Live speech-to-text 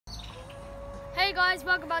Hey guys,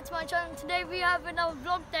 welcome back to my channel. Today we have another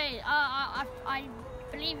vlog day. I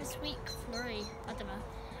believe it's week 3, I don't know.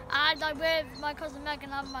 And I'm with my cousin Megan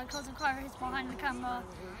and my cousin Kyra, who's behind the camera.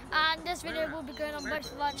 And this video will be going on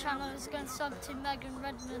both of our channels. It's going to sub to Kyra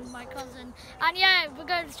Redmond, my cousin. And yeah, we're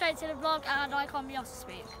going straight to the vlog and I can't be asked to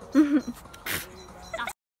speak.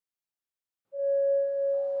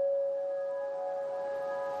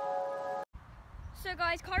 So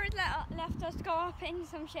guys, Kyra's left us to go up in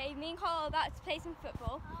some shade. Me and Carl are about to play some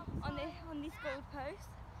football on these goalposts.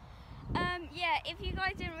 Yeah, if you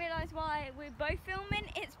guys didn't realise why we're both filming,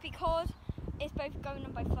 it's because it's both going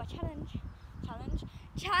on both of our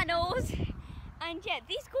channels. And yeah,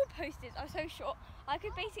 these goalposts are so short, I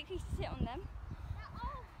could basically sit on them.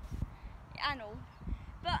 And all.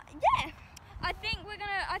 But yeah, I think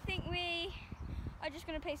we are just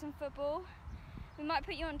gonna play some football. We might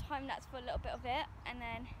put you on time lapse for a little bit of it, and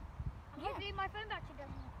then Hopefully my phone battery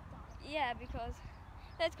doesn't die. yeah, because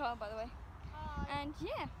there's Carl, by the way. And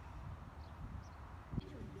yeah.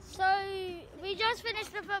 So we just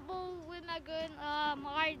finished the football with Megan.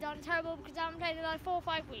 I done terrible because I haven't played in like 4 or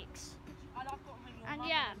 5 weeks. And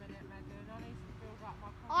yeah,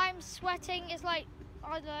 I'm sweating. It's like,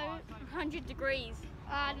 I don't know, 100 degrees.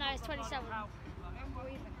 No, it's 27.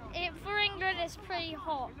 For England, it's pretty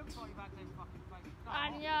hot.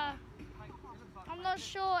 And yeah, I'm not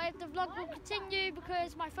sure if the vlog will continue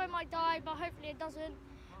because my phone might die, but hopefully it doesn't.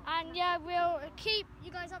 And yeah, we'll keep you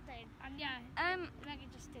guys updated. And yeah, Megan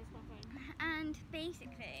just steals my phone. And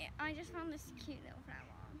basically, I just found this cute little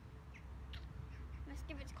flower. Let's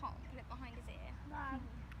give it to Carl and put it behind his ear.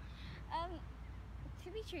 To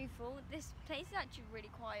be truthful, this place is actually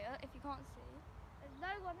really quiet, if you can't see. There's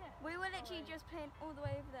no one here. We were literally just playing all the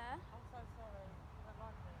way over there. I'm so sorry.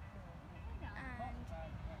 And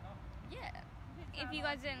yeah, if you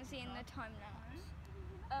guys didn't see in the time lapse,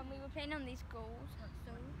 we were playing on these goals.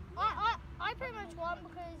 So I pretty much won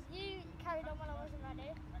because you carried on when I wasn't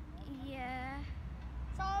ready. yeah,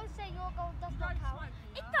 So I would say your goal does not count.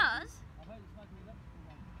 it does.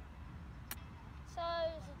 So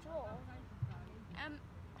it's a draw.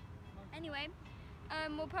 Anyway,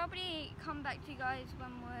 we'll probably come back to you guys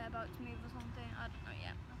when we're about to move or something. I don't know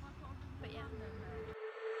yet. But yeah.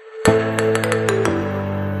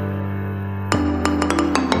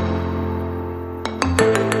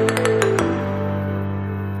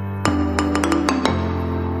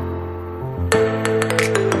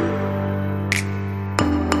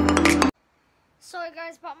 Sorry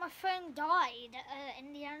guys, but my phone died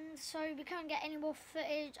in the end, so we can't get any more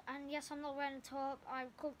footage. And yes, I'm not wearing a top.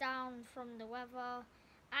 I've cooled down from the weather,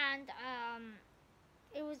 and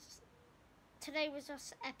today was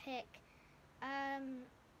just epic. And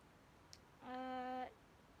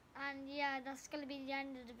yeah, that's gonna be the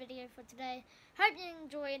end of the video for today. Hope you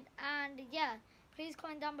enjoyed, and yeah, please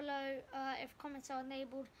comment down below if comments are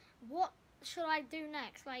enabled. What should I do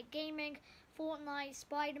next? Like gaming, Fortnite,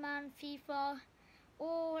 Spider-Man, FIFA,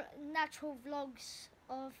 or natural vlogs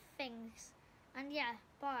of things. And yeah,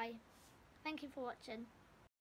 bye. Thank you for watching.